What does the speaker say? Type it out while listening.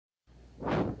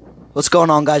What's going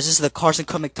on, guys? This is the Carson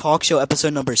Krupnick Talk Show,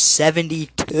 episode number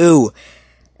 72.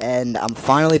 And I'm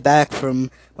finally back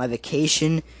from my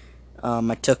vacation.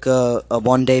 I took a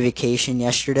one-day vacation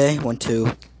yesterday. Went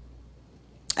to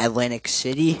Atlantic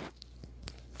City.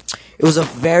 It was a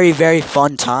very, very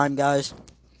fun time, guys.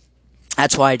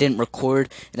 That's why I didn't record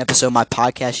an episode of my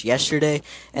podcast yesterday.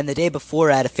 And the day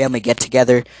before, I had a family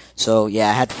get-together. So, yeah,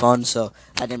 I had fun, so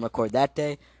I didn't record that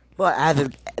day.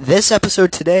 But this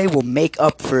episode today will make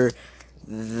up for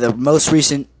the most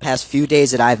recent past few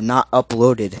days that I have not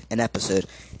uploaded an episode.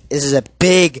 This is a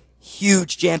big,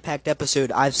 huge, jam-packed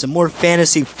episode. I have some more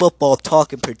fantasy football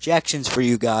talk and projections for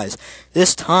you guys.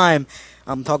 This time,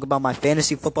 I'm talking about my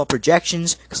fantasy football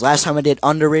projections, because last time I did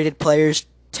underrated players,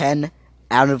 10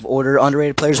 out of order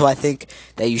underrated players who I think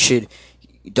that you shouldn't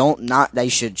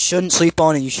sleep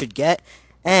on and you should get.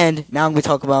 And now I'm going to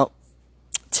talk about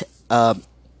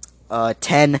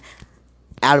 10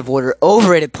 out of order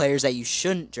overrated players that you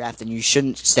shouldn't draft and you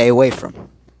shouldn't stay away from.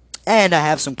 And I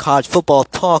have some college football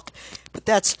talk, but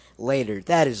that's later.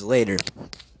 That is later.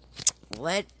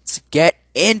 Let's get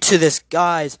into this,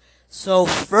 guys. So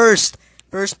first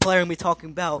player I'm going to be talking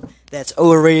about that's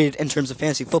overrated in terms of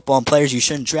fantasy football and players you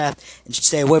shouldn't draft and should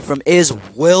stay away from is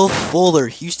Will Fuller,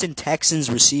 Houston Texans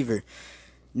receiver.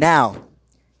 Now,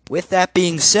 with that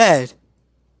being said,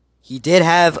 he did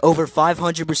have over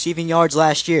 500 receiving yards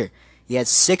last year. He had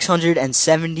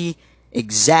 670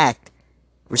 exact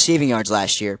receiving yards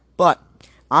last year. But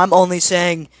I'm only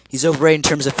saying he's overrated in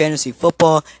terms of fantasy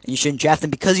football, and you shouldn't draft him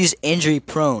because he's injury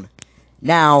prone.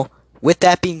 Now, with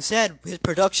that being said, his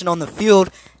production on the field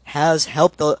has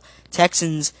helped the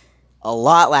Texans a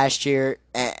lot last year,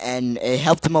 and it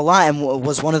helped him a lot, and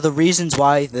was one of the reasons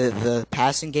why the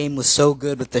passing game was so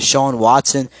good with Deshaun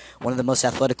Watson, one of the most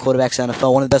athletic quarterbacks in the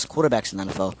NFL, one of the best quarterbacks in the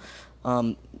NFL.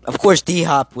 Of course,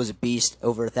 D-Hop was a beast,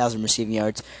 over 1,000 receiving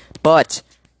yards, but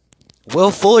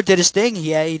Will Fuller did his thing. He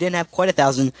didn't have quite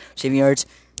 1,000 receiving yards,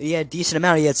 but he had a decent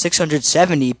amount. He had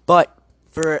 670, but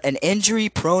for an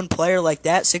injury-prone player like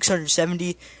that,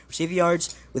 670 receiving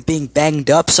yards, with being banged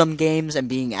up some games and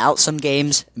being out some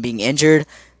games and being injured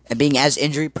and being as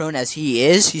injury-prone as he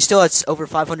is, he still has over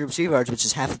 500 receiving yards, which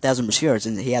is half 1,000 receiving yards,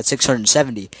 and he had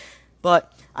 670.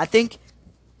 But I think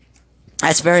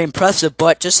that's very impressive,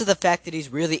 but just to the fact that he's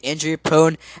really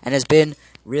injury-prone and has been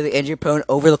really injury-prone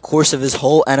over the course of his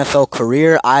whole NFL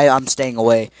career, I'm staying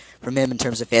away from him in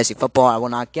terms of fantasy football. I will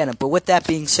not get him. But with that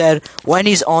being said, when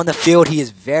he's on the field, he is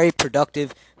very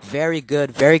productive, very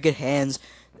good hands,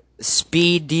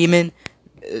 speed demon,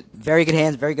 very good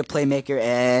hands, very good playmaker,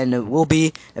 and it will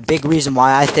be a big reason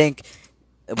why I think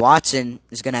Watson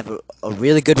is going to have a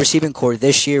really good receiving core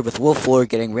this year, with Will Fuller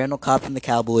getting Randall Cobb from the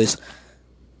Cowboys,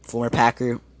 former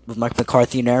Packer with Mike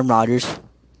McCarthy and Aaron Rodgers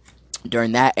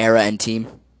during that era and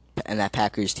that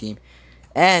Packers team.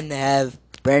 And they have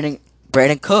Brandon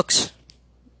Cooks.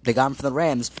 They got him from the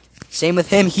Rams. Same with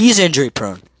him. He's injury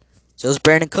prone. So is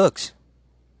Brandon Cooks.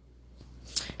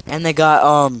 And they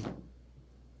got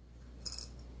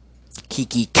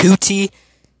Kiki Kuti.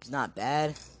 He's not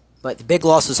bad. But the big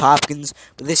loss was Hopkins.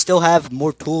 But they still have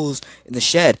more tools in the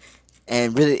shed.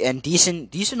 And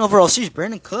decent overall season.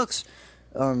 Brandon Cooks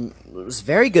was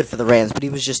very good for the Rams, but he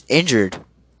was just injured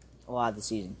a lot of the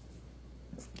season.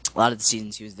 A lot of the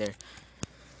seasons he was there.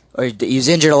 Or he was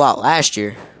injured a lot last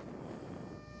year.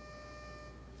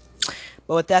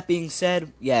 But with that being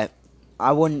said, yeah,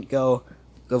 I wouldn't go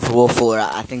for Will Fuller.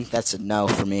 I think that's a no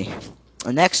for me.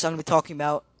 Next I'm going to be talking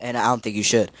about, and I don't think you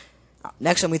should.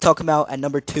 Next I'm going to be talking about at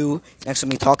number 2. Next I'm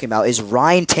going to be talking about is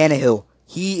Ryan Tannehill.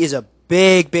 He is a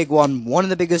big one. One of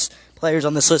the biggest players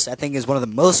on this list. I think is one of the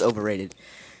most overrated.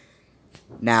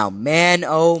 Now, man,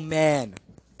 oh man,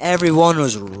 everyone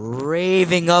was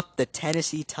raving up the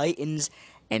Tennessee Titans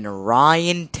and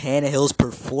Ryan Tannehill's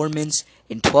performance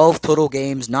in 12 total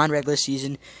games, non-regular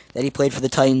season, that he played for the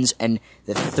Titans, and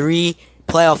the 3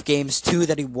 playoff games, 2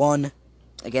 that he won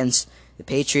against the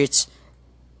Patriots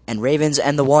and Ravens,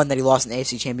 and the 1 that he lost in the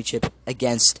AFC Championship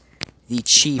against the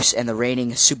Chiefs and the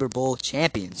reigning Super Bowl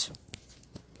champions.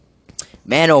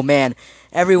 Man, oh man,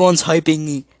 everyone was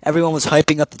hyping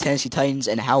up the Tennessee Titans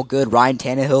and how good Ryan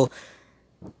Tannehill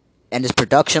and his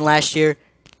production last year.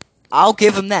 I'll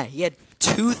give him that. He had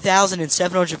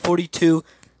 2,742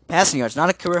 passing yards. Not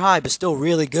a career high, but still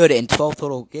really good in 12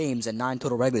 total games and 9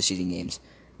 total regular season games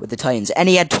with the Titans. And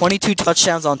he had 22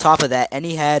 touchdowns on top of that, and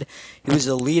he was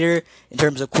the leader in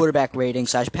terms of quarterback rating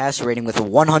 / passer rating with a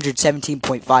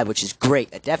 117.5, which is great.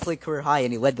 A definitely career high,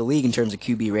 and he led the league in terms of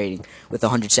QB rating with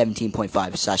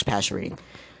 117.5 / passer rating.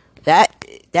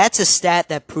 That's a stat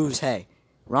that proves, hey,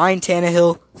 Ryan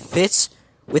Tannehill fits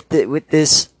with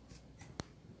this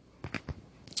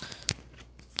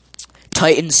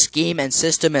Titans' scheme and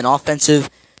system and offensive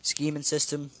scheme and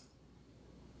system.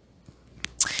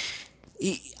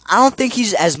 I don't think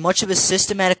he's as much of a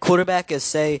systematic quarterback as,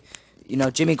 say,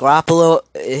 Jimmy Garoppolo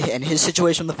and his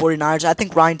situation with the 49ers. I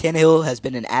think Ryan Tannehill has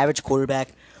been an average quarterback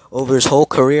over his whole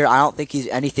career. I don't think he's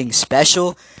anything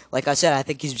special. Like I said, I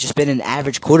think he's just been an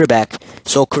average quarterback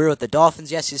his whole career with the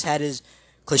Dolphins. Yes, he's had his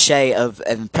cliche of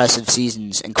impressive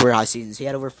seasons and career high seasons. He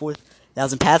had over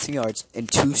 4,000 passing yards in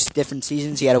 2 different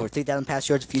seasons. He had over 3,000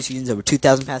 passing yards a few seasons, over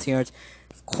 2,000 passing yards.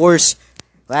 Of course,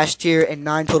 last year in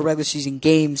 9 total regular season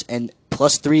games and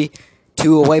plus 2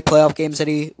 away playoff games that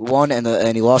he won,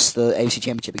 and he lost the AFC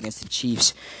Championship against the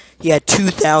Chiefs. He had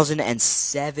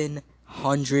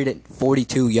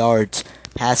 2,742 yards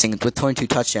passing with 22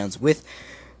 touchdowns.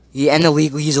 He was a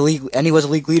league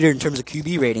leader in terms of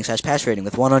QB rating / pass rating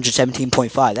with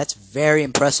 117.5. That's very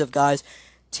impressive, guys.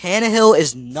 Tannehill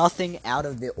is nothing out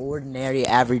of the ordinary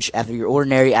average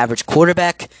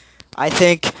quarterback. I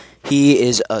think he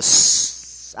was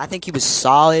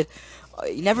solid.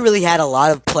 He never really had a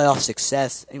lot of playoff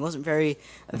success. He wasn't a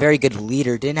very good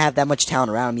leader. Didn't have that much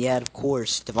talent around him. He had, of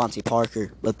course, Devontae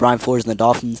Parker with Brian Flores and the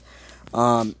Dolphins.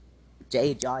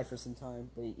 J.J. for some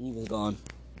time, but he was gone.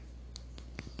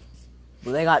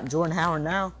 Well, they got Jordan Howard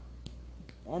now,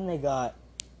 and they got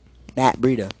Matt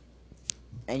Breida.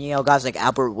 And, guys like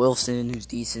Albert Wilson, who's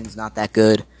decent, is not that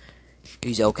good.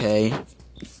 He's okay.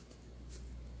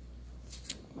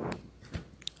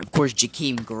 Of course,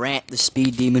 Jakeem Grant, the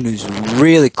speed demon, who's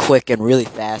really quick and really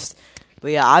fast.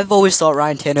 But yeah, I've always thought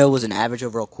Ryan Tannehill was an average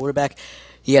overall quarterback.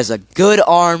 He has a good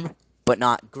arm, but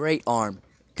not great arm.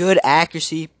 Good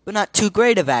accuracy, but not too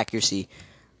great of accuracy.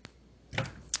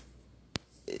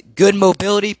 Good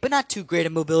mobility, but not too great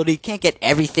of mobility. Can't get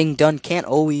everything done. Can't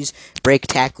always break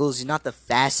tackles. He's not the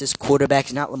fastest quarterback.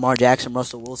 He's not Lamar Jackson,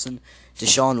 Russell Wilson,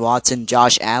 Deshaun Watson,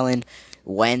 Josh Allen,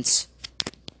 Wentz,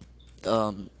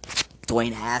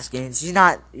 Dwayne Haskins. He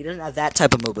doesn't have that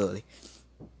type of mobility.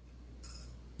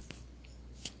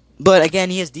 But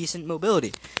again, he has decent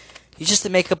mobility. He's just the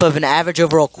makeup of an average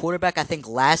overall quarterback. I think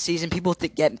last season people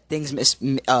get things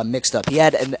mixed up. He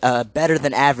had a better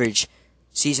than average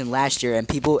season last year, and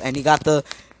he got the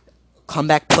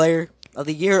Comeback Player of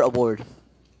the Year award,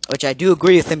 which I do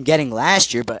agree with him getting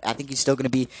last year. But I think he's still going to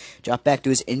be dropped back to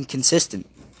his inconsistency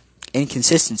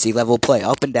level of play,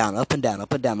 up and down,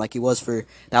 like he was for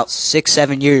about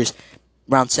 6-7 years,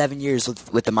 around 7 years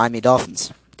with the Miami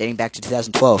Dolphins, dating back to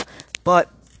 2012. But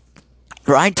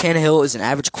Ryan Tannehill is an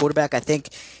average quarterback. I think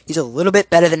he's a little bit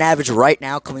better than average right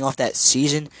now, coming off that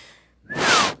season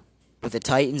with the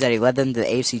Titans that he led them to the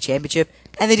AFC Championship,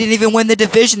 and they didn't even win the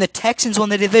division. The Texans won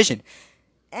the division.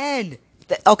 And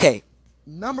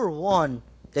number 1,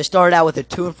 they started out with a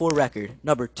 2-4 record.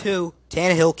 Number 2,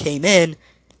 Tannehill came in.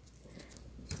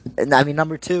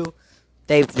 Number 2,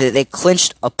 they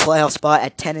clinched a playoff spot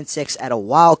at 10-6 at a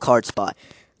wild card spot.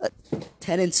 A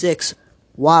 10-6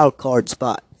 wild card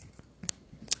spot.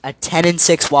 A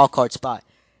 10-6 wild card spot.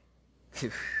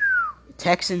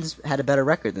 Texans had a better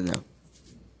record than them,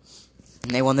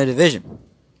 and they won the division.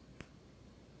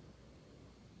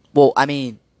 Well,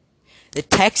 the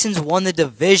Texans won the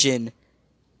division,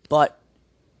 but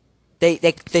they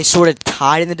sort of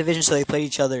tied in the division, so they played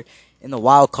each other in the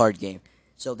wild card game.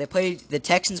 So the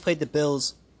Texans played the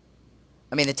Bills.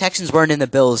 The Texans weren't in the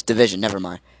Bills division. Never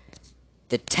mind.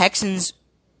 The Texans.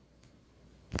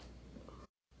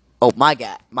 Oh, my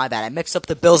bad. I mixed up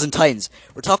the Bills and Titans.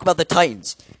 We're talking about the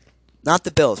Titans, not the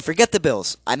Bills. Forget the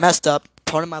Bills. I messed up.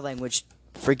 Pardon my language.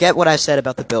 Forget what I said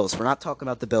about the Bills. We're not talking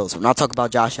about the Bills. We're not talking about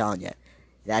Josh Allen yet.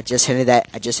 I just hinted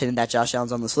that Josh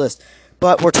Allen's on this list.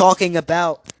 But we're talking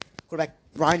about quarterback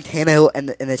Ryan Tannehill and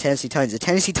the Tennessee Titans. The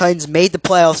Tennessee Titans made the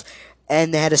playoffs,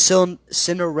 and they had a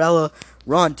Cinderella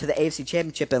run to the AFC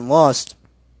Championship and lost.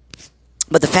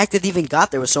 But the fact that they even got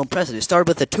there was so impressive. They started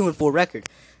with a 2-4 record.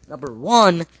 Number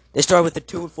 1, they started with a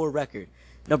 2-4 record.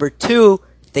 Number 2,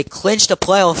 they clinched a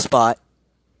playoff spot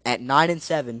at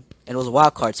 9-7, and it was a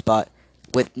wild card spot,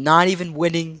 with not even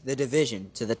winning the division.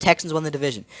 So the Texans won the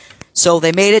division. So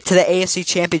they made it to the AFC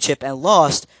Championship and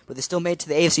lost, but they still made it to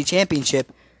the AFC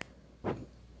Championship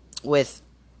with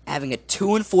having a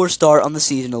 2-4 start on the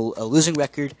season, a losing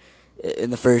record in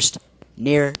the first,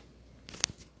 a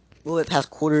little bit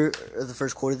past the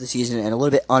first quarter of the season, and a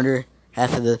little bit under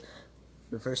half of the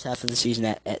first half of the season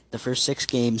at the first 6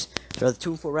 games. So the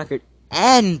 2-4 record,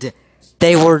 and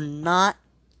they were not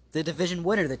the division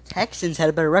winner. The Texans had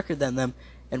a better record than them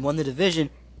and won the division,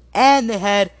 and they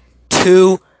had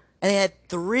 3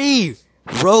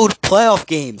 road playoff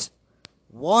games.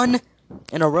 1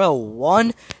 in a row.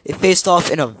 One, it faced off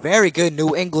in a very good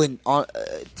New England.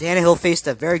 Tannehill faced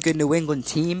a very good New England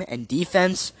team and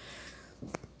defense.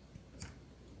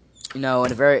 And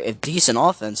a very decent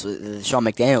offense with Sean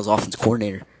McDaniel's offense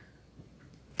coordinator.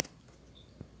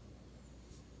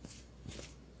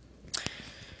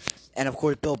 And of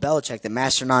course, Bill Belichick, the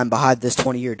mastermind behind this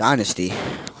 20-year dynasty.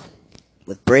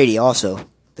 With Brady also,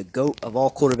 the GOAT of all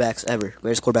quarterbacks ever.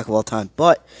 Greatest quarterback of all time.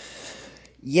 But,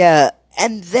 yeah,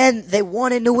 and then they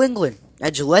won in New England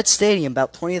at Gillette Stadium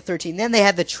about 2013. Then they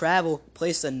had to travel,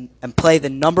 and play the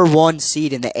number 1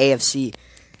 seed in the AFC,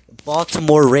 the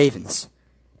Baltimore Ravens.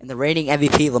 And the reigning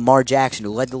MVP, Lamar Jackson,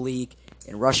 who led the league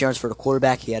in rushing yards for the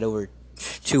quarterback, he had over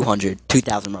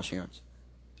 2,000 rushing yards.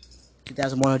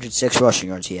 2,106 rushing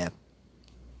yards he had.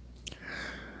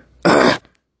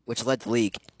 Which led the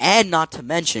league. And not to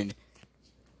mention,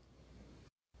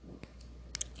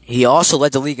 he also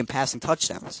led the league in passing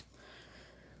touchdowns.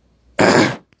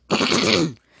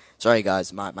 Sorry,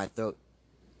 guys. My throat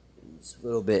is a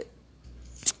little bit,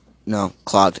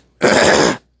 clogged.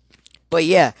 But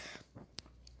yeah.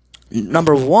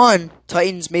 Number 1,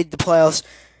 Titans made the playoffs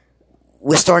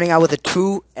with starting out with a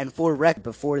 2-4 record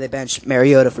before they benched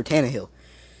Mariota for Tannehill.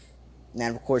 And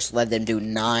that, of course, led them to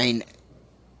 9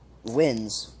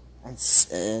 wins.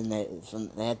 And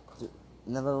that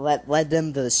led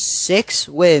them to 6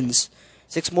 wins,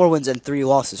 6 more wins and 3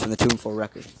 losses from the 2-4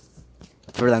 record.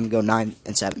 For them to go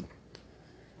 9-7.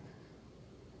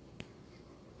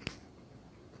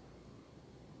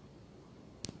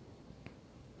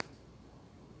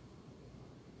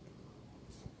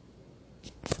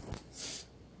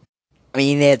 I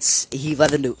mean, he led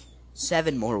them to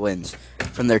 7 more wins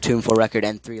from their 2-4 record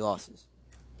and 3 losses.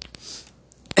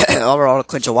 Overall, to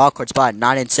clinch a wild card spot,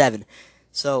 9-7.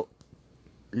 So,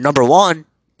 number 1,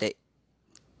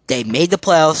 they made the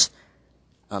playoffs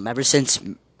ever since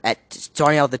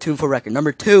starting out with the 2-4 record.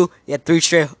 Number 2, they had 3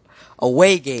 straight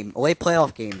away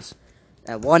playoff games.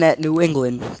 One at New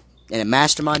England, and a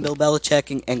mastermind Bill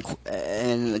Belichick and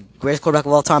the greatest quarterback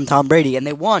of all time, Tom Brady, and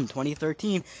they won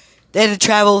 2013. They had to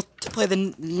travel to play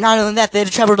not only that, they had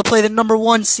to travel to play the number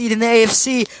 1 seed in the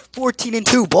AFC,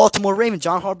 14-2, Baltimore Ravens,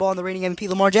 John Harbaugh and the reigning MVP,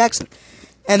 Lamar Jackson.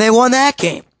 And they won that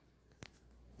game.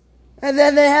 And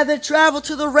then they had to travel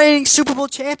to the reigning Super Bowl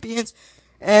champions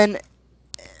and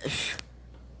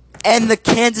the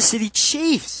Kansas City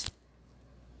Chiefs.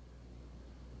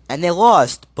 And they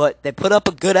lost, but they put up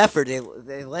a good effort. They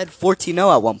led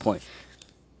 14-0 at one point.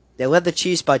 They led the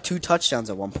Chiefs by 2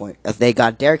 touchdowns at one point. They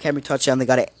got Derrick Henry touchdown. They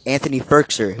got Anthony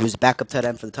Ferguson, who's backup tight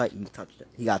end for the Titans.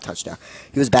 He got a touchdown.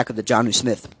 He was backup to Jonnu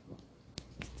Smith.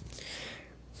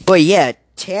 But yeah,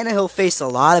 Tannehill faced a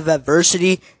lot of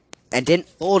adversity and didn't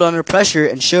fold under pressure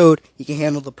and showed he can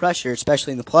handle the pressure,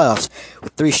 especially in the playoffs,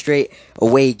 with 3 straight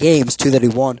away games, 2 that he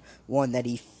won, 1 that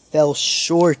he fell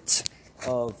short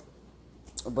of,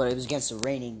 but it was against the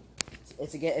reigning.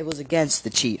 It was against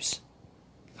the Chiefs.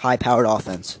 High-powered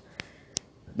offense.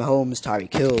 Mahomes,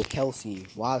 Tyreek Hill, Kelsey,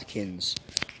 Watkins,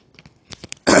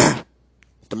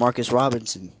 Demarcus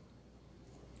Robinson,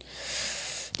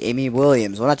 Damian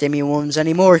Williams. Well, not Damian Williams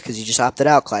anymore because he just opted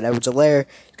out. Clyde Edwards-Helaire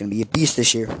is going to be a beast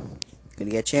this year. Going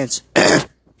to get a chance.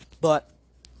 But,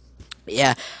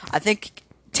 yeah, I think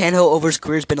Tannehill over his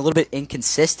career has been a little bit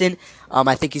inconsistent.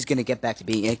 I think he's going to get back to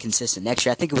being inconsistent next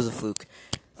year. I think it was a fluke.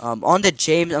 On to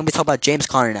James. I'm going to talk about James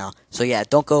Conner now. So, yeah,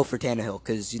 don't go for Tannehill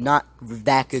because he's not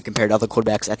that good compared to other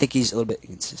quarterbacks. I think he's a little bit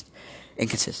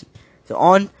inconsistent.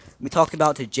 So, we talked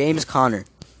about to James Conner.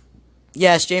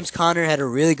 Yes, James Conner had a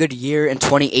really good year in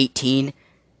 2018.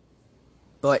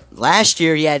 But last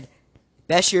year, he had the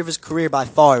best year of his career by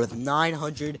far with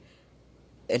 900,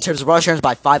 in terms of rushing yards,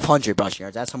 by 500 rushing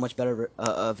yards. That's how much better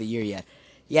of a year he had.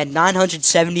 He had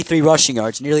 973 rushing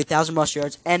yards, nearly 1,000 rushing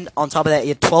yards, and on top of that, he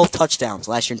had 12 touchdowns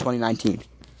last year in 2019.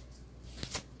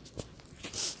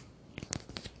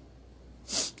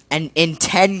 And in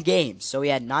 10 games, so he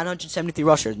had 973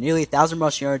 rushing yards, nearly 1,000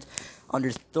 rushing yards,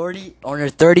 under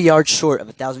 30 yards short of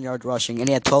 1,000-yard rushing, and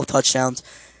he had 12 touchdowns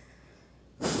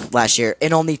last year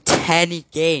in only 10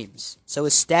 games. So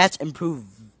his stats improved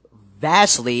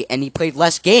vastly, and he played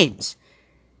less games.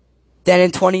 Then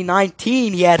in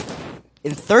 2019,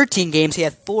 in 13 games, he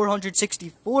had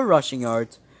 464 rushing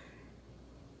yards,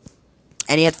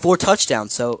 and he had 4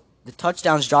 touchdowns. So the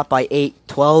touchdowns dropped by 8,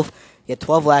 12. He had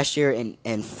 12 last year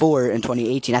and 4 in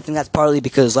 2018. I think that's partly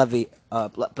because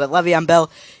Le'Veon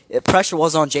Bell, pressure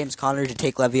was on James Conner to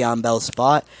take Le'Veon Bell's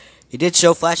spot. He did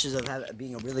show flashes of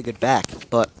being a really good back,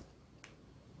 but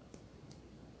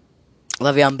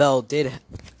Le'Veon Bell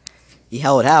he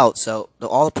held it out. So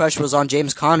all the pressure was on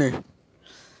James Conner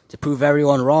to prove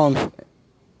everyone wrong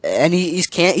and he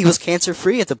was cancer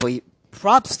free at the point.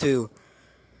 Props to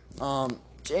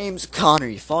James Conner.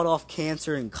 He fought off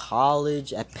cancer in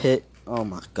college at Pitt. Oh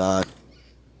my God,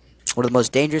 one of the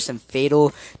most dangerous and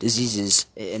fatal diseases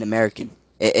in America.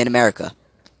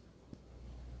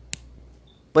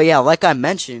 But yeah, like I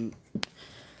mentioned,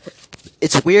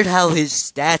 it's weird how his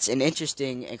stats, and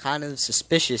interesting and kind of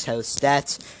suspicious how his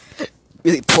stats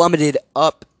really plummeted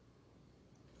up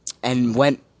and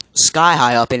went sky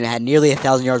high up, and it had nearly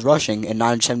 1,000 yards rushing in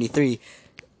 973,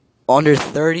 under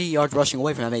 30 yards rushing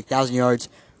away from having 1,000 yards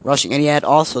rushing, and he had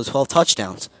also 12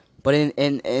 touchdowns. But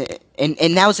and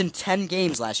that was in 10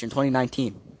 games last year in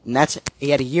 2019, and he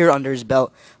had a year under his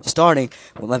belt starting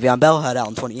when Le'Veon Bell had out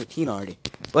in 2018 already.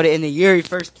 But in the year he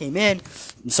first came in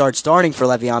and started starting for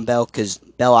Le'Veon Bell, because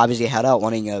Bell obviously had out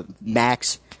wanting a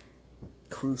max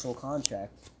crucial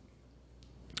contract.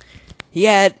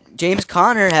 James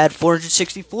Conner had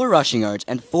 464 rushing yards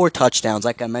and 4 touchdowns.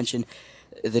 Like I mentioned,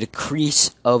 the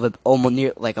decrease of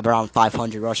around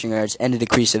 500 rushing yards and a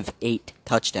decrease of 8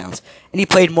 touchdowns. And he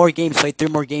played 3 more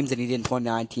games than he did in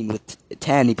 2019 with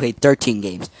 10. He played 13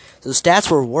 games. So the stats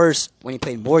were worse when he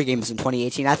played more games in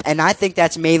 2018. And I think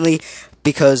that's mainly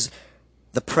because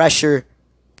the pressure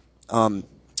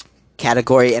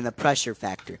category and the pressure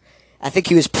factor. I think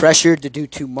he was pressured to do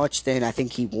too much than I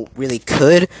think he really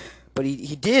could. But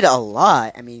he did a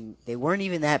lot. I mean, they weren't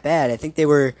even that bad. I think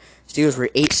Steelers were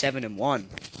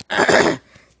 8-7-1.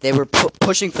 They were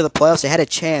pushing for the playoffs. They had a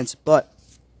chance, but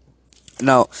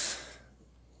no.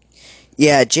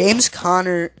 Yeah, James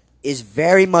Conner is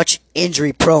very much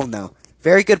injury prone, though.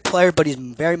 Very good player, but he's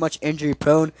very much injury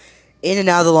prone. In and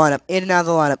out of the lineup, in and out of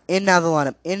the lineup, in and out of the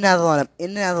lineup, in and out of the lineup, in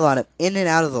and out of the lineup, in and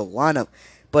out of the lineup.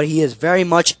 But he is very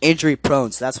much injury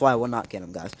prone, so that's why I will not get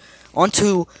him, guys. On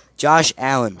to Josh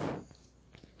Allen.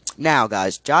 Now,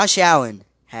 guys, Josh Allen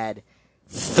had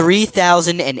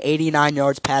 3,089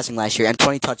 yards passing last year and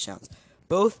 20 touchdowns.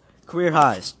 Both career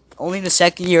highs. Only in the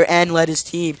second year, and led his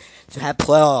team to have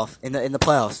in the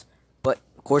playoffs. But,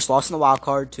 of course, lost in the wild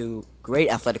card to great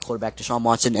athletic quarterback Deshaun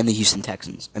Watson and the Houston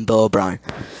Texans and Bill O'Brien.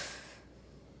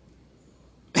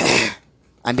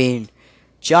 I mean,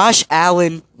 Josh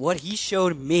Allen, what he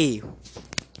showed me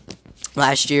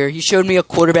last year, he showed me a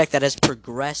quarterback that has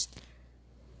progressed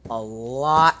a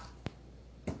lot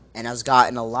and has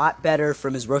gotten a lot better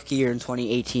from his rookie year in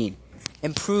 2018.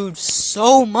 Improved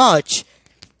so much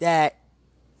that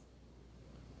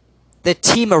the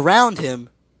team around him,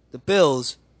 the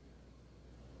Bills,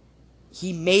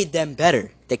 he made them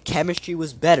better. The chemistry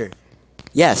was better.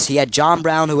 Yes, he had John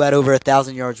Brown, who had over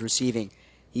 1,000 yards receiving.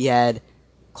 He had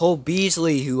Cole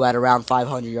Beasley, who had around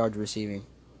 500 yards receiving.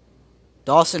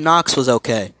 Dawson Knox was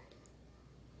okay.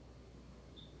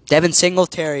 Devin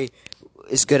Singletary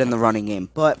is good in the running game,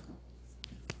 but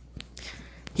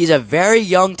he's a very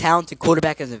young, talented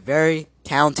quarterback and has a very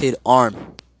talented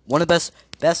arm. One of the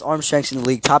best arm strengths in the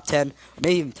league, top 10,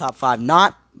 maybe even top 5.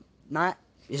 Not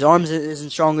his arm isn't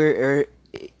stronger,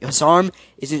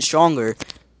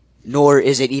 nor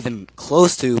is it even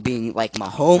close to being like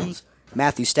Mahomes,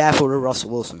 Matthew Stafford, or Russell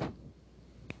Wilson.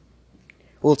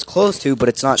 Well, it's close to, but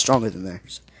it's not stronger than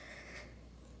theirs.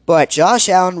 But Josh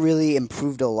Allen really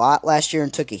improved a lot last year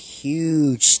and took a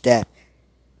huge step.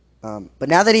 But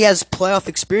now that he has playoff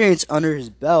experience under his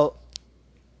belt,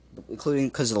 including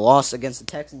because of the loss against the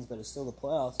Texans, but it's still the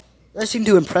playoffs, he does seem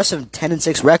to impressive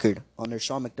 10-6 record under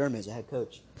Sean McDermott as a head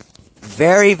coach.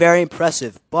 Very, very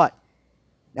impressive. But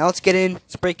now let's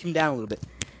break him down a little bit.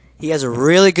 He has a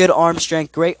really good arm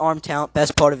strength, great arm talent,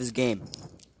 best part of his game.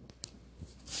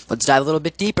 Let's dive a little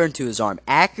bit deeper into his arm.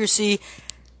 Accuracy,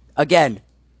 again,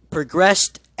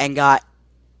 progressed and got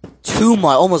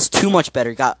almost too much better.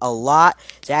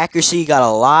 His accuracy got a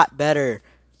lot better,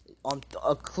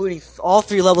 including all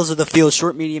 3 levels of the field,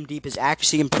 short, medium, deep. His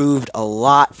accuracy improved a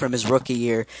lot from his rookie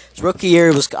year. His rookie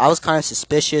year I was kind of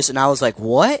suspicious, and I was like,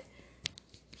 what?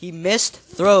 He missed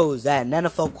throws that an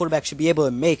NFL quarterback should be able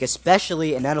to make,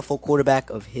 especially an NFL quarterback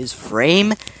of his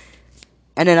frame.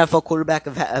 And an NFL quarterback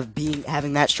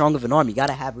having that strong of an arm. You got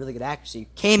to have really good accuracy.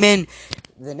 Came in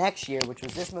the next year, which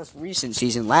was this most recent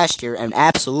season last year, and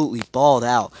absolutely balled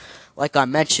out. Like I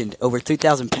mentioned, over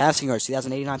 3,000 passing yards,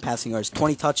 2,089 passing yards,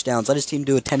 20 touchdowns. Let his team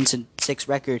do a 10-6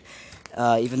 record,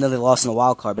 even though they lost in the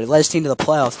wild card. But it led his team to the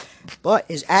playoffs. But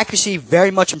his accuracy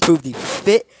very much improved.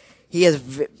 He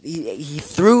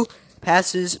threw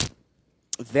passes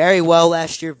very well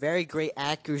last year. Very great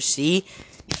accuracy.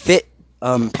 Fit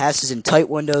passes in tight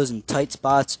windows and tight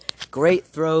spots. Great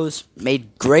throws.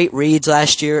 Made great reads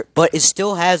last year. But it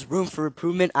still has room for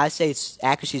improvement. I say its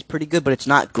accuracy is pretty good, but it's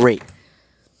not great.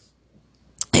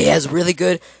 He has really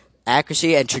good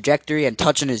accuracy and trajectory and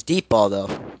touch on his deep ball,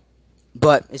 though.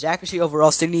 But his accuracy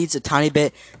overall still needs a tiny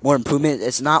bit more improvement.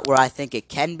 It's not where I think it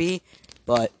can be,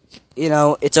 but,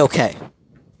 it's okay.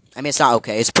 I mean, it's not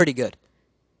okay. It's pretty good.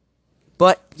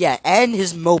 But, yeah, and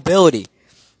his mobility.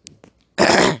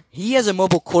 He has a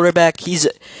mobile quarterback. He's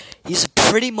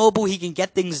pretty mobile. He can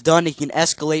get things done. He can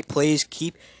escalate plays,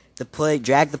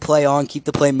 drag the play on, keep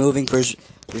the play moving for his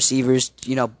receivers.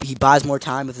 He buys more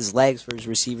time with his legs for his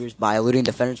receivers by eluding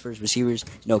defenders for his receivers.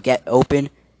 Get open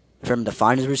for him to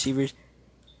find his receivers.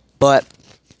 But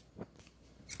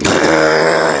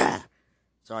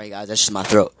sorry guys, that's just my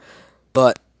throat.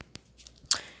 But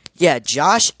yeah,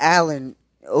 Josh Allen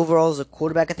overall as a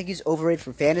quarterback, I think he's overrated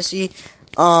for fantasy.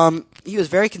 He was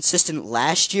very consistent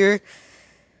last year,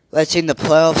 let's say in the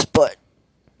playoffs, but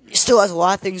he still has a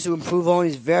lot of things to improve on.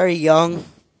 He's very young,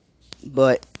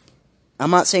 but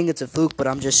I'm not saying it's a fluke, but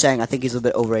I'm just saying I think he's a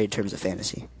little bit overrated in terms of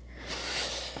fantasy.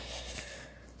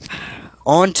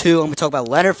 I'm going to talk about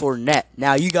Leonard Fournette.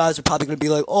 Now, you guys are probably going to be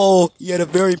like, oh, he had a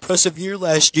very impressive year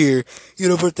last year. He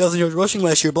had over 1,000 yards rushing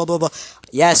last year, blah, blah, blah.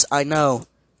 Yes, I know.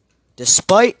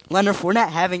 Despite Leonard Fournette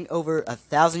having over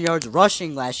 1,000 yards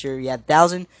rushing last year, he had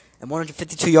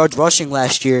 1,152 yards rushing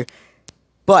last year.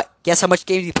 But guess how much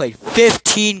games he played?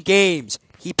 15 games.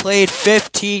 He played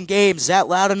 15 games. Is that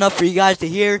loud enough for you guys to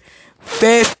hear?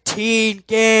 15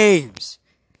 games.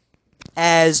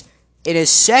 As in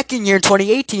his second year in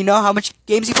 2018, you know how much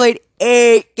games he played?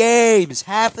 8 games.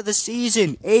 Half of the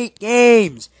season. 8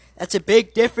 games. That's a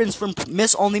big difference from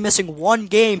only missing 1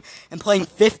 game and playing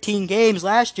 15 games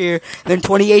last year. Then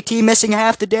 2018 missing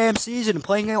half the damn season and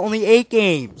playing only 8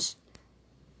 games.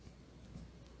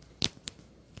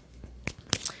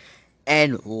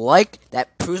 And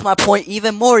that proves my point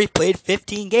even more. He played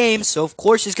 15 games, so of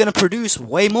course he's going to produce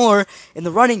way more in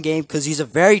the running game because he's a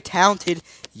very talented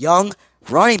young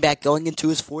running back going into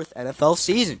his 4th NFL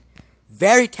season.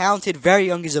 Very talented, very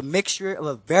young. He's a mixture of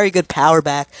a very good power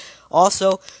back.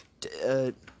 Also,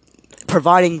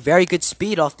 providing very good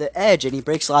speed off the edge, and he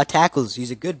breaks a lot of tackles.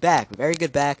 He's a good back, very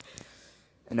good back,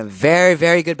 and a very,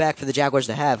 very good back for the Jaguars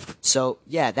to have. So,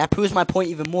 yeah, that proves my point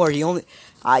even more. He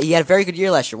had a very good year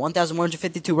last year,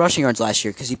 1,152 rushing yards last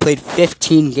year, because he played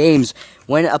 15 games.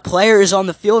 When a player is on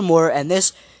the field more, and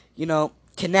this,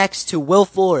 connects to Will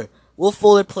Fuller. Will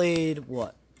Fuller played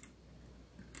what?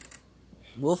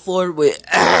 Will Fuller was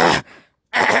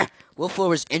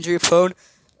injury prone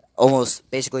almost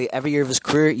basically every year of his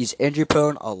career. He's injury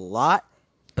prone a lot.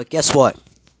 But guess what?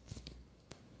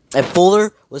 If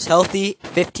Fuller was healthy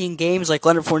 15 games like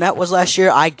Leonard Fournette was last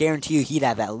year, I guarantee you he'd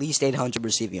have at least 800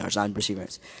 receiving yards, 9 receiving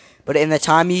yards. But in the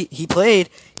time he played,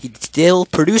 he still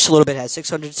produced a little bit, had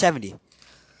 670.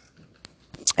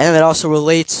 And that also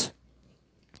relates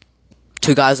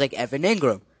to guys like Evan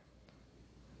Ingram,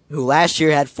 who last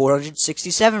year had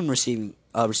 467 receiving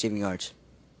yards.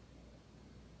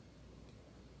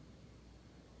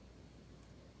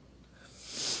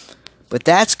 But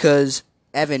that's because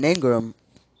Evan Ingram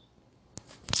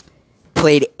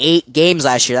played 8 games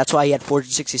last year. That's why he had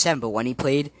 467. But when he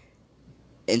played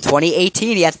in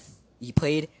 2018, he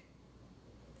played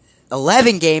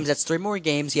 11 games. That's 3 more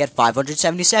games. He had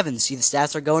 577. See, the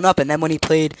stats are going up. And then when he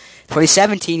played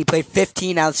 2017, he played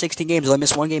 15 out of 16 games. Only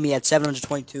missed 1 game. He had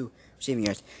 722 receiving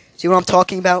yards. See what I'm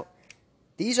talking about?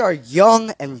 These are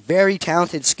young and very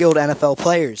talented, skilled NFL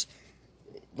players.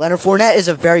 Leonard Fournette is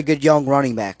a very good young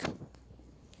running back.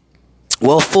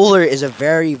 Will Fuller is a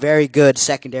very, very good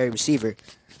secondary receiver.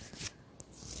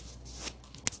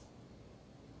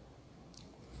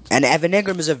 And Evan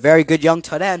Ingram is a very good young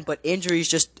tight end, but injuries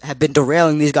just have been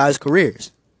derailing these guys'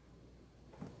 careers.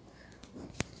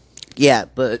 Yeah,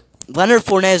 but Leonard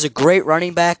Fournette is a great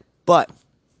running back, but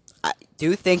I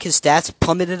do think his stats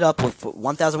plummeted up with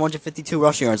 1,152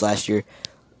 rushing yards last year,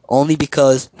 only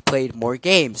because he played more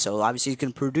games, so obviously he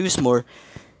can produce more.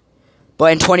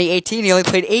 But in 2018, he only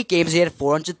played 8 games. He had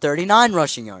 439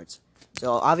 rushing yards.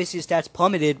 So obviously his stats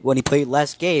plummeted when he played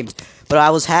less games. But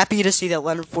I was happy to see that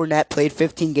Leonard Fournette played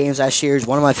 15 games last year. He's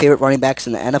one of my favorite running backs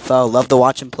in the NFL. Love to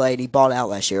watch him play. And he balled out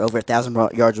last year. Over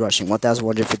 1,000 yards rushing.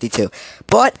 1,152.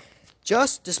 But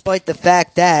just despite the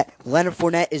fact that Leonard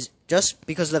Fournette is... Just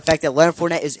because of the fact that Leonard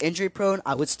Fournette is injury prone,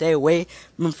 I would stay away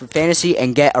from him for fantasy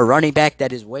and get a running back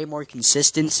that is way more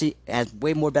consistency, has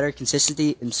way more better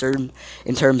consistency in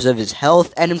terms of his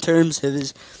health and in terms of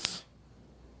his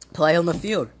play on the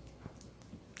field.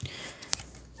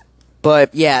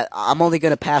 But yeah, I'm only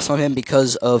going to pass on him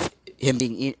because of him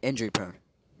being injury prone.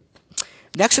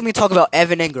 Next, I'm going to talk about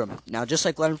Evan Ingram. Now, just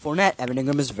like Leonard Fournette, Evan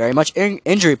Ingram is very much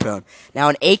injury prone. Now,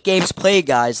 in 8 games played,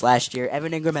 guys, last year,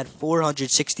 Evan Ingram had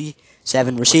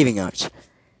 467 receiving yards.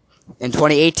 In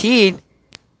 2018,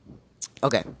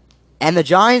 okay, and the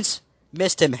Giants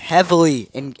missed him heavily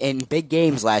in big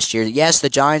games last year. Yes, the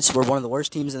Giants were one of the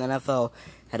worst teams in the NFL,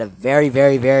 had a very,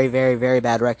 very, very, very, very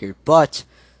bad record. But,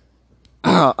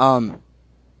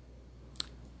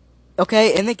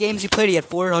 okay, in the games he played, he had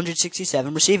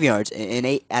 467 receiving yards in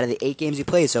 8 out of the 8 games he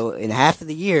played. So in half of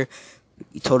the year,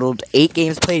 he totaled 8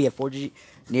 games played. He had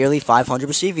nearly 500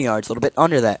 receiving yards, a little bit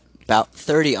under that, about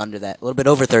 30 under that, a little bit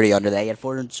over 30 under that. He had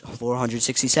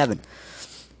 467.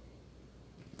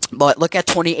 But look at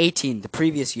 2018, the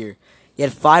previous year. He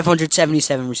had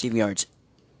 577 receiving yards.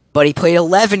 But he played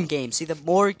 11 games. See, the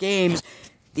more games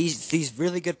these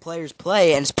really good players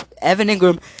play, and Evan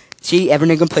Ingram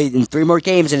played in 3 more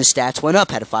games, and his stats went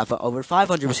up. Had over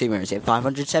 500 receiving yards. He had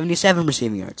 577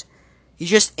 receiving yards.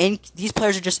 These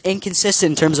players are just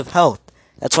inconsistent in terms of health.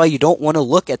 That's why you don't want to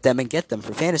look at them and get them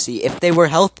for fantasy. If they were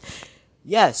healthy,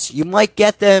 yes, you might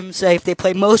get them, say, if they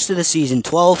play most of the season,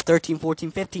 12, 13,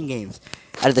 14, 15 games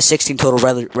out of the 16 total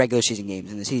regular season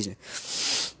games in the season,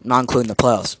 not including the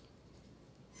playoffs.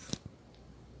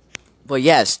 But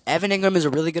yes, Evan Ingram is a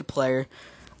really good player.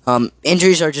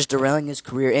 Injuries are just derailing his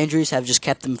career. Injuries have just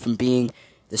kept him from being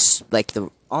the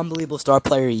unbelievable star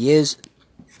player he is.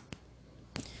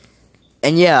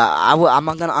 And yeah, I'm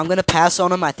gonna pass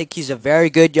on him. I think he's a very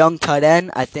good young tight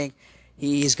end. I think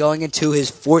he's going into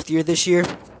his 4th year this year.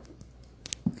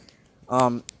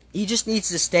 He just needs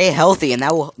to stay healthy, and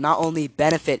that will not only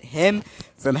benefit him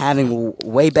from having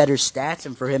way better stats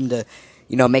and for him to,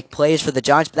 make plays for the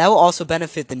Giants, but that will also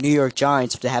benefit the New York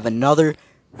Giants to have another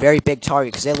very big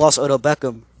target, because they lost Odell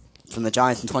Beckham from the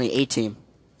Giants in 2018,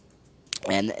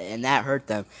 and that hurt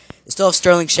them. They still have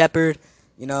Sterling Shepard,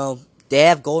 They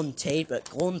have Golden Tate, but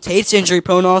Golden Tate's injury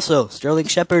prone also. Sterling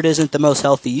Shepard isn't the most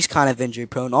healthy. He's kind of injury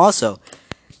prone also.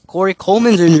 Corey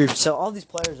Coleman's injured, so all these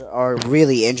players are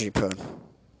really injury prone.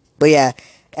 But yeah,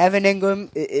 Evan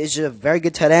Ingram is a very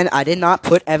good tight end. I did not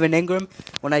put Evan Ingram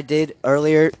when I did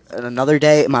earlier another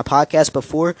day in my podcast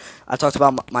before. I talked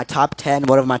about my top 10,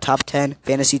 one of my top 10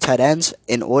 fantasy tight ends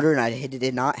in order, and I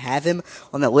did not have him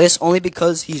on that list only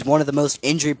because he's one of the most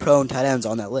injury prone tight ends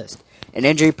on that list. And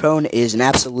injury prone is an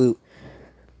absolute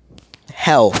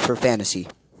hell for fantasy.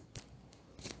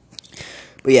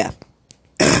 But yeah,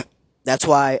 that's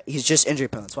why he's just injury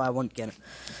prone. That's why I won't get him.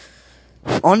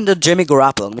 On to Jimmy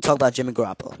Garoppolo. Let me talk about Jimmy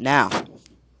Garoppolo. Now,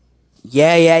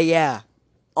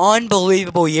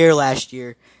 unbelievable year last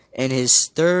year in his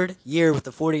 3rd year with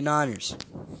the 49ers.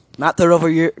 Not third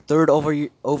overall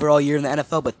year in the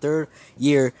NFL, but 3rd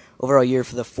year overall year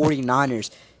for the 49ers.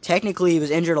 Technically, he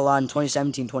was injured a lot in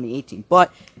 2017, 2018,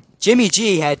 but Jimmy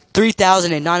Garoppolo had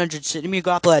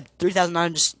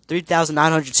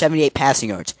 3,978 passing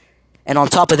yards. And on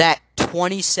top of that,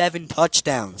 27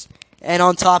 touchdowns. And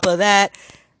on top of that,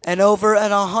 over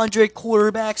 100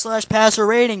 quarterback/passer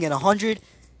rating and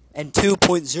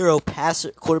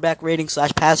 102.0 quarterback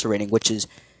rating/passer rating, which is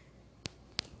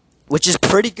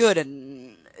pretty good,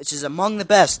 and which is among the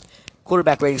best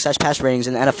quarterback rating/passer ratings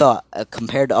in the NFL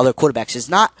compared to other quarterbacks. It's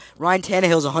not Ryan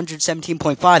Tannehill's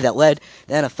 117.5 that led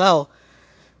the NFL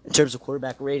in terms of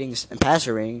quarterback ratings and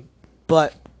passer rating,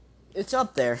 but it's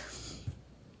up there.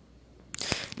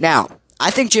 Now, I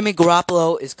think Jimmy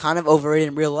Garoppolo is kind of overrated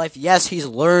in real life. Yes, he's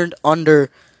learned under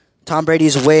Tom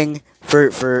Brady's wing for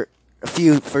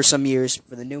some years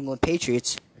for the New England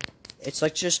Patriots. It's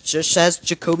like just as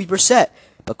Jacoby Brissett,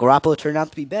 but Garoppolo turned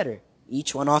out to be better.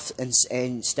 Each went off and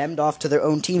stemmed off to their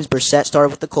own teams. Brissett started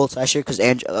with the Colts last year because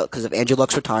of Andrew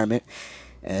Luck's retirement,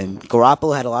 and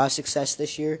Garoppolo had a lot of success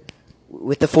this year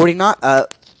with the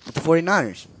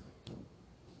 49ers.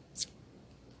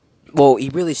 Well, he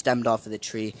really stemmed off of the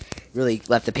tree, really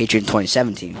left the Patriots in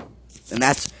 2017. And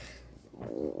that's,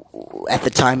 at the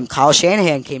time, Kyle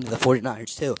Shanahan came to the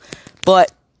 49ers, too.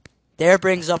 But, there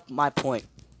brings up my point.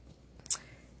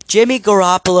 Jimmy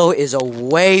Garoppolo is a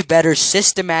way better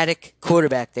systematic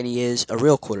quarterback than he is a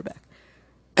real quarterback.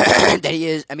 than he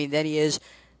is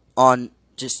on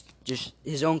just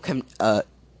his own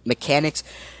mechanics.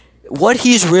 What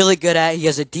he's really good at, he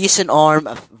has a decent arm,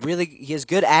 he has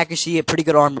good accuracy, a pretty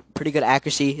good arm, pretty good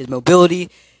accuracy. His mobility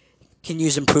can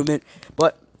use improvement,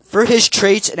 but for his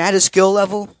traits and at his skill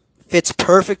level, fits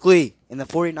perfectly in the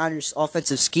 49ers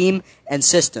offensive scheme and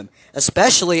system,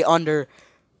 especially under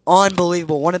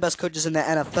unbelievable, one of the best coaches in the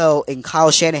NFL in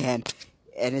Kyle Shanahan,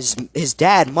 and his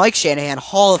dad, Mike Shanahan,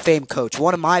 Hall of Fame coach,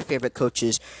 one of my favorite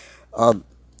coaches,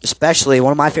 especially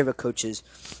one of my favorite coaches.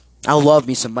 I love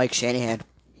me some Mike Shanahan.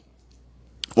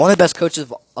 One of the best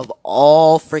coaches of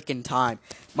all freaking time.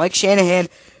 Mike Shanahan,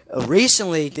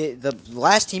 recently, the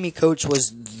last team he coached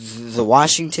was the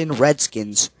Washington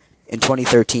Redskins in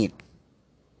 2013.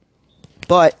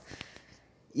 But,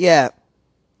 yeah,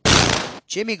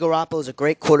 Jimmy Garoppolo is a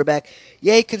great quarterback.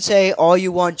 Yeah, you can say all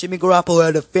you want. Jimmy Garoppolo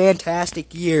had a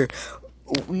fantastic year.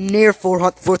 Near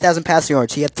 4,000 passing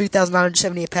yards. He had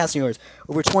 3,978 passing yards.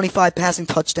 Over 25 passing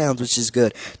touchdowns, which is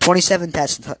good. 27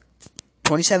 passing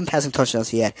touchdowns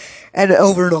he had. And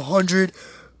over an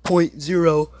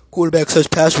 100.0 quarterback slash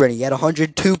pass rating. He had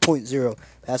 102.0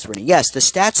 pass rating. Yes, the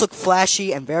stats look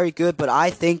flashy and very good, but I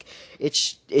think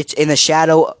it's in the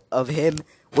shadow of him.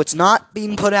 What's not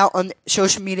being put out on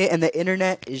social media and the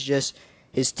internet is just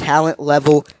his talent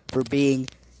level for being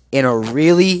in a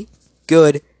really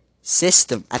good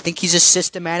system. I think he's a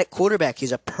systematic quarterback.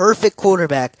 He's a perfect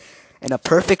quarterback and a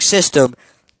perfect system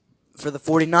for the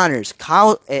 49ers.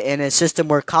 In a system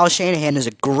where Kyle Shanahan is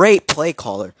a great play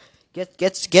caller.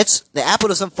 Gets the apple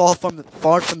doesn't fall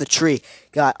far from the tree.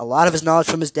 Got a lot of his knowledge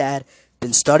from his dad.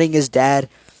 Been studying his dad.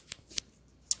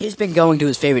 He's been going to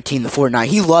his favorite team, the 49ers.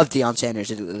 He loved Deion Sanders,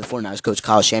 the 49ers coach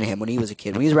Kyle Shanahan, when he was a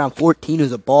kid. When he was around 14, he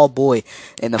was a ball boy,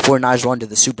 and the 49ers run to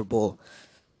the Super Bowl.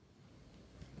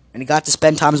 And he got to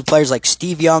spend time with players like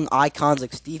Steve Young, icons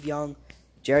like Steve Young,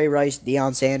 Jerry Rice,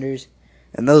 Deion Sanders,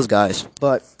 and those guys.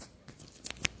 But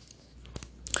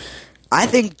I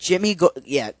think Jimmy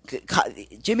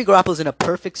Garoppolo's in a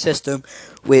perfect system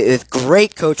with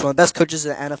great coach, one of the best coaches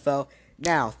in the NFL.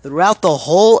 Now, throughout the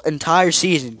whole entire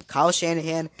season, Kyle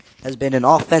Shanahan has been an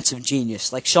offensive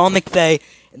genius, like Sean McVay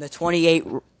in the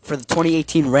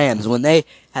 2018 Rams when they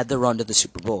had the run to the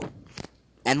Super Bowl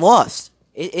and lost.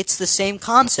 It's the same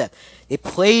concept. They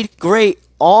played great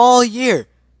all year.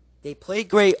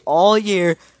 Played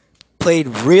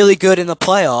really good in the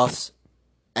playoffs,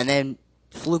 and then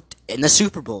fluked in the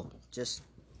Super Bowl. Just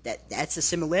that's the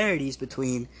similarities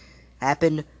between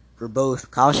happened for both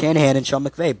Kyle Shanahan and Sean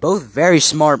McVay. Both very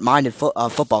smart-minded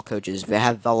football coaches. They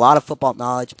have a lot of football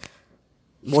knowledge.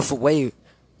 A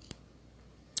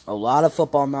lot of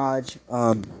football knowledge.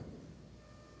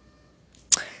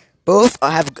 Both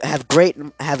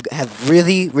have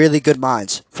really, really good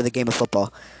minds for the game of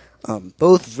football.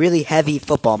 Both really heavy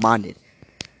football minded.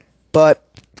 But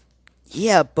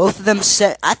yeah, both of them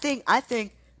I think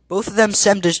both of them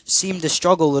seem to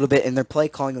struggle a little bit in their play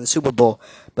calling in the Super Bowl.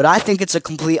 But I think it's a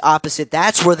complete opposite.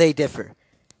 That's where they differ.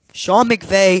 Sean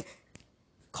McVay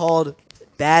called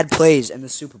bad plays in the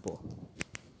Super Bowl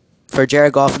for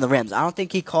Jared Goff and the Rams. I don't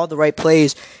think he called the right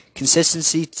plays,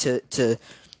 consistency to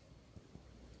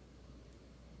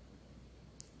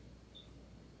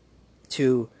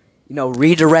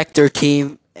redirect their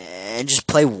team and just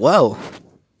play well.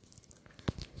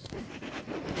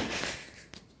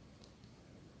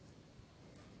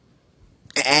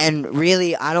 And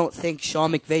really, I don't think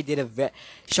Sean McVay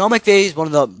Sean McVay is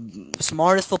one of the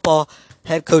smartest football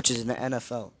head coaches in the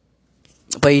NFL.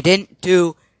 But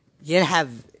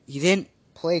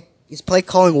his play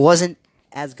calling wasn't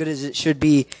as good as it should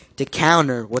be to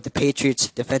counter what the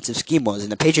Patriots' defensive scheme was.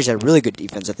 And the Patriots had really good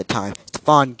defense at the time.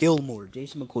 Stephon Gilmore,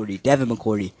 Jason McCourty, Devin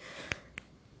McCourty.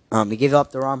 They gave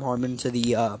up their arm Harmon to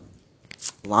the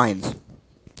Lions.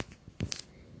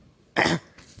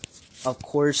 Of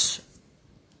course,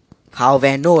 Kyle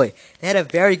Van Noy. They had a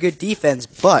very good defense,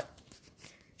 but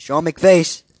Sean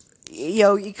McVay, he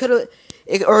could have,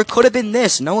 or it could have been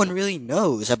this. No one really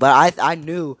knows. But I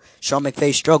knew Sean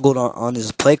McVay struggled on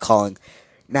his play calling.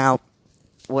 Now,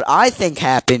 what I think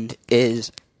happened is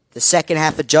the second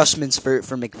half adjustments for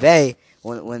McVay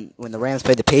when the Rams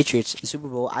played the Patriots in the Super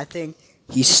Bowl. I think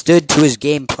he stood to his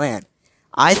game plan.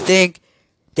 I think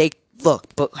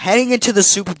but heading into the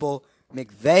Super Bowl,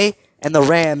 McVay and the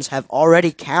Rams have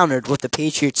already countered what the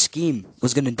Patriots scheme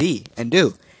was going to be and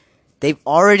do. They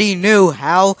already knew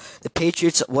how the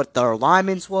Patriots, what their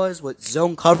alignments was, what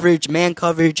zone coverage, man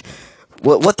coverage,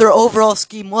 what their overall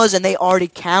scheme was, and they already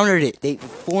countered it. They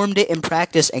formed it in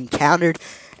practice and countered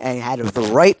and had the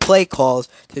right play calls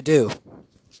to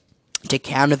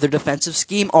counter their defensive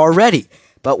scheme already.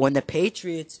 But when the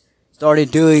Patriots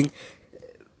started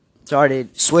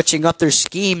switching up their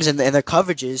schemes and their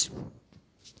coverages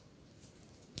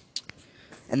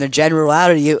and the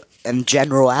generality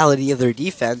of their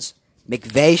defense,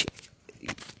 McVay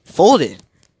folded.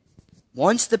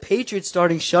 Once the Patriots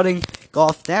started shutting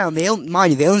Goff down, they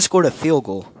only scored a field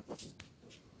goal.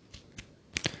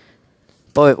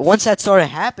 But once that started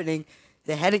happening,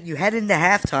 you head into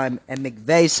halftime, and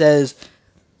McVay says,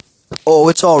 "Oh,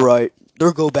 it's all right.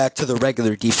 They'll go back to the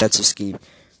regular defensive scheme.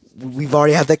 We've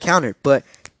already had that countered." But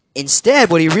instead,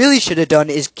 what he really should have done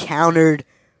is countered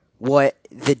what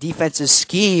the defensive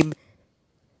scheme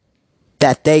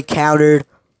that they countered,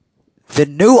 the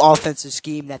new offensive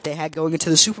scheme that they had going into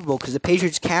the Super Bowl, because the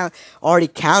Patriots already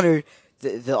countered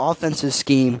the offensive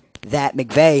scheme that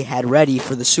McVay had ready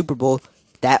for the Super Bowl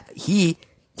that he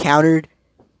countered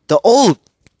the old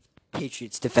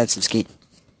Patriots defensive scheme.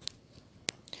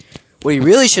 What he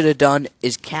really should have done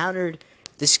is countered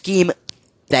the scheme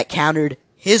that countered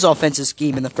his offensive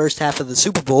scheme in the first half of the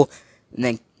Super Bowl,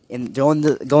 and then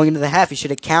going into the half, he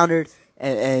should have countered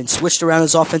and switched around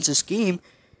his offensive scheme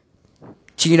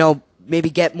to, maybe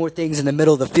get more things in the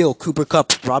middle of the field. Cooper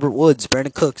Kupp, Robert Woods,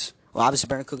 Brandon Cooks. Well, obviously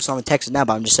Brandon Cooks is on the Texans now,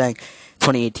 but I'm just saying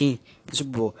 2018, the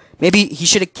Super Bowl. Maybe he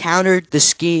should have countered the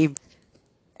scheme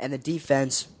and the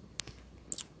defense.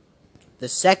 He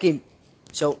should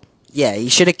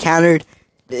have countered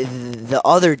the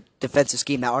other defensive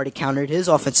scheme that already countered his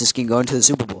offensive scheme going to the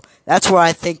Super Bowl. That's where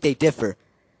I think they differ.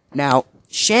 Now,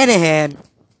 Shanahan,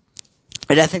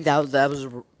 and I think that was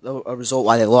a result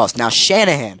why they lost. Now,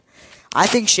 I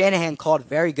think Shanahan called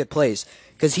very good plays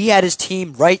because he had his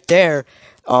team right there,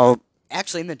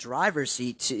 actually in the driver's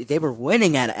seat. They were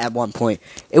winning at one point.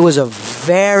 It was a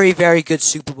very, very good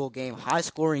Super Bowl game,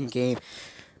 high-scoring game.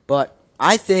 But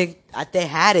I think they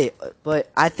had it.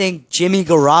 But I think Jimmy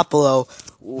Garoppolo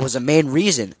was a main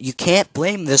reason. You can't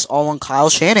blame this all on Kyle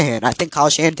Shanahan. I think Kyle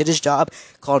Shanahan did his job,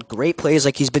 called great plays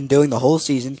like he's been doing the whole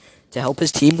season to help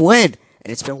his team win.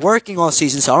 And it's been working all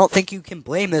season, so I don't think you can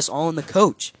blame this all on the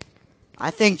coach.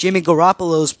 I think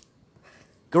Garoppolo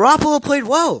played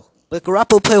well, but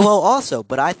Garoppolo played well also.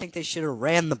 But I think they should have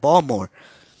ran the ball more.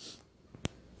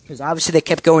 Because obviously they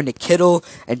kept going to Kittle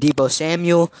and Deebo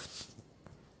Samuel,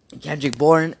 Kendrick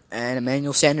Bourne and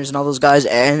Emmanuel Sanders and all those guys,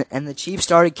 and the Chiefs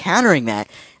started countering that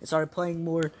and started playing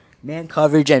more man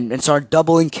coverage and started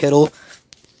doubling Kittle.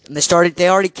 And they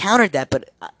already countered that, but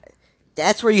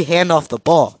that's where you hand off the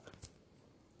ball.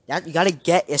 You got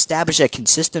to establish a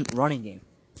consistent running game.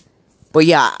 But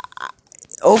yeah,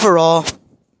 overall,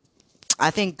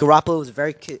 I think Garoppolo is a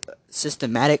very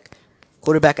systematic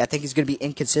quarterback. I think he's going to be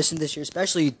inconsistent this year,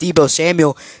 especially Deebo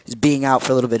Samuel is being out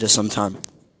for a little bit of some time.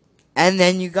 And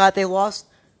then they lost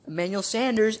Emmanuel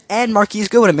Sanders and Marquise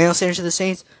Goodwin. Emmanuel Sanders to the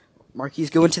Saints, Marquise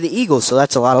Goodwin to the Eagles. So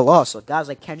that's a lot of loss. So guys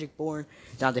like Kendrick Bourne,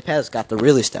 Dante Pettis got to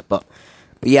really step up.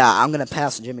 But yeah, I'm going to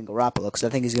pass on Jimmy Garoppolo because I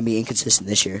think he's going to be inconsistent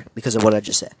this year because of what I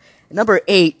just said. And number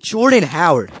 8, Jordan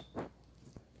Howard.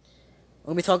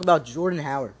 Let me talk about Jordan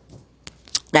Howard.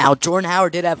 Now, Jordan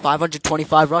Howard did have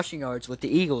 525 rushing yards with the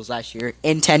Eagles last year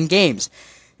in 10 games.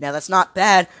 Now, that's not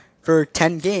bad for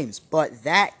 10 games, but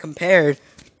that compared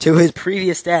to his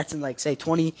previous stats in,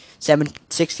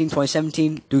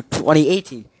 2017 through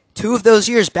 2018. 2 of those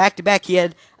years, back-to-back, he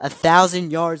had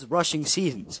 1,000 yards rushing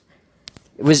seasons.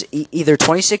 It was either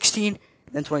 2016,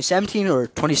 then 2017, or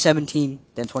 2017,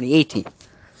 then 2018.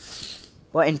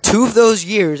 But in 2 of those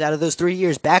years, out of those 3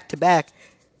 years, back-to-back,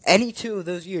 any 2 of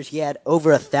those years, he had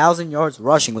over 1,000 yards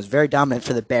rushing, was very dominant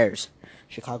for the Bears,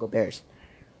 Chicago Bears.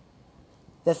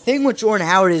 The thing with Jordan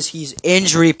Howard is he's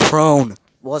injury-prone,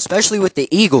 well, especially with the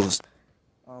Eagles.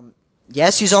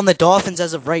 Yes, he's on the Dolphins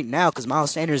as of right now, because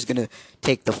Miles Sanders is going to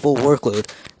take the full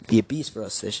workload, be a beast for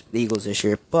us, the Eagles this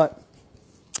year. But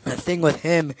the thing with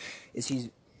him is he's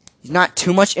not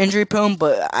too much injury prone,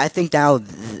 but I think now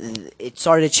it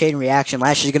started a chain reaction.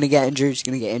 Last year he's going to get injured. He's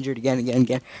going to get injured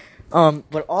again.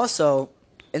 But also,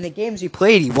 in the games he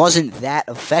played, he wasn't that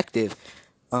effective.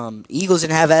 Eagles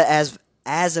didn't have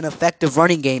as an effective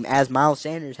running game as Miles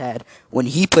Sanders had when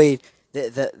he played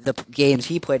the games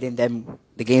he played in than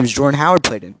the games Jordan Howard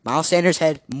played in. Miles Sanders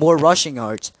had more rushing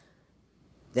yards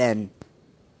than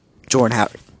Jordan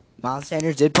Howard. Miles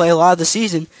Sanders did play a lot of the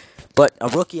season, but a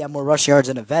rookie had more rushing yards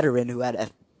than a veteran who had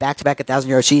back-to-back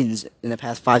 1,000-yard seasons in the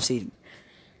past 5 seasons.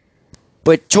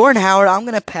 But Jordan Howard, I'm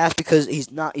going to pass because he's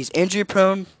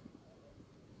injury-prone.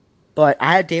 But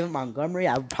I had David Montgomery.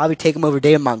 I would probably take him over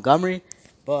David Montgomery.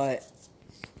 But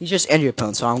he's just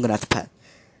injury-prone, so I'm going to have to pass.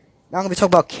 Now I'm going to talk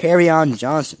about Kerryon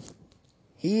Johnson.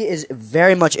 He is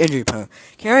very much injury-prone.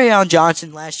 Kerryon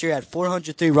Johnson last year had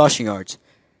 403 rushing yards.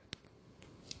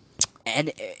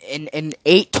 And in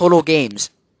 8 total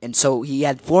games. And so he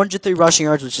had 403 rushing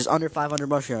yards, which is under 500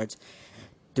 rushing yards,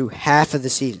 through half of the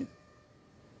season.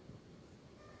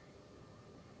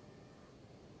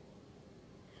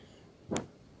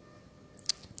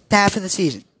 Half of the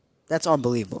season. That's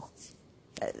unbelievable.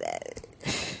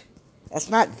 That's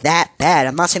not that bad.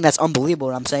 I'm not saying that's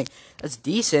unbelievable. I'm saying that's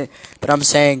decent. But I'm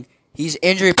saying he's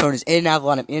injury prone. He's in and out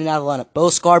of the lineup. Bo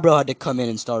Scarborough had to come in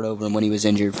and start over him when he was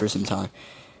injured for some time.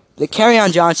 The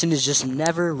Kerryon Johnson is just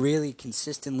never really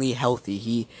consistently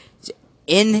healthy.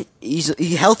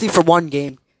 He's healthy for one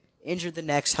game, injured the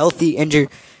next, healthy, injured.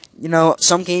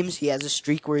 Some games he has a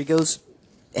streak where he goes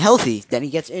healthy, then he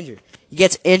gets injured. He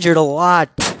gets injured a lot.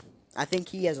 I think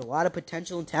he has a lot of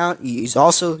potential and talent. He's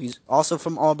also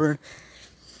from Auburn.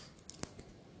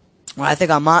 Well, I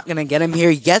think I'm not gonna get him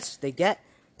here. They get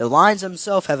The Lions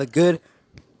themselves have a good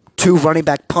two running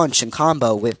back punch and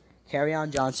combo with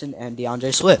Kerryon Johnson and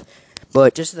DeAndre Swift.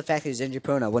 But just the fact that he's injury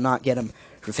prone, I will not get him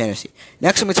for fantasy.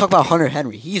 Next, I'm going to talk about Hunter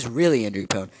Henry. He's really injury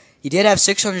prone. He did have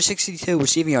 662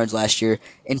 receiving yards last year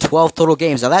in 12 total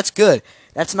games. Now, that's good.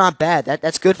 That's not bad.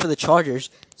 That's good for the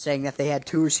Chargers, saying that they had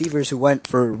two receivers who went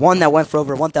for one that went for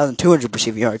over 1,200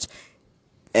 receiving yards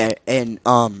and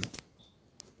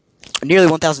nearly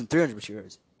 1,300 receiving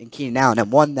yards in Keenan Allen,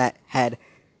 and one that had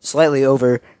slightly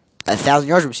over 1,000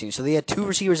 yards receiving. So they had two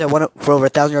receivers that went for over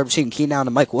 1,000 yards receiving, Keenan Allen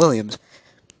and Mike Williams.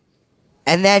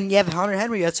 And then you have Hunter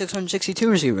Henry who had 662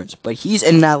 receivers, but he's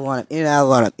in and out of the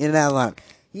lineup.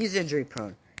 He's injury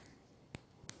prone.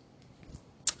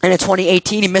 And in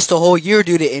 2018, he missed a whole year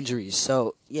due to injuries.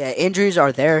 So, yeah, injuries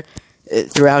are there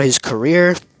throughout his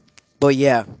career. But,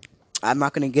 yeah, I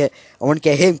want to get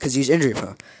him because he's injury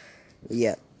prone. But,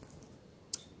 yeah.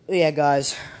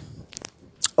 Guys.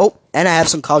 Oh, and I have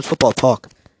some college football talk.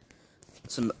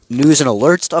 Some news and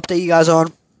alerts to update you guys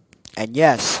on. And,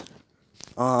 yes,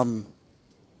 the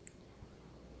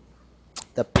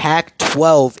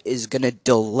Pac-12 is going to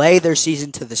delay their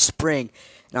season to the spring.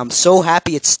 And I'm so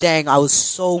happy it's staying. I was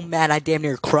so mad I damn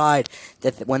near cried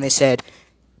that when they said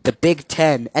the Big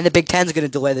Ten, and the Big Ten is going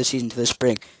to delay their season to the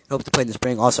spring. I hope to play in the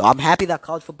spring also. I'm happy that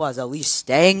college football is at least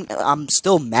staying. I'm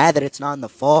still mad that it's not in the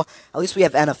fall. At least we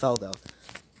have NFL, though.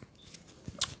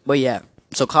 But yeah,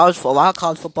 so a lot of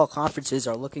college football conferences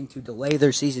are looking to delay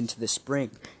their season to the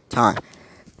spring time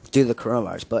due to the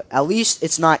coronavirus. But at least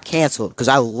it's not canceled because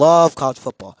I love college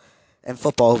football and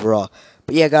football overall.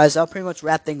 But yeah, guys, I'll pretty much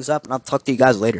wrap things up, and I'll talk to you guys later.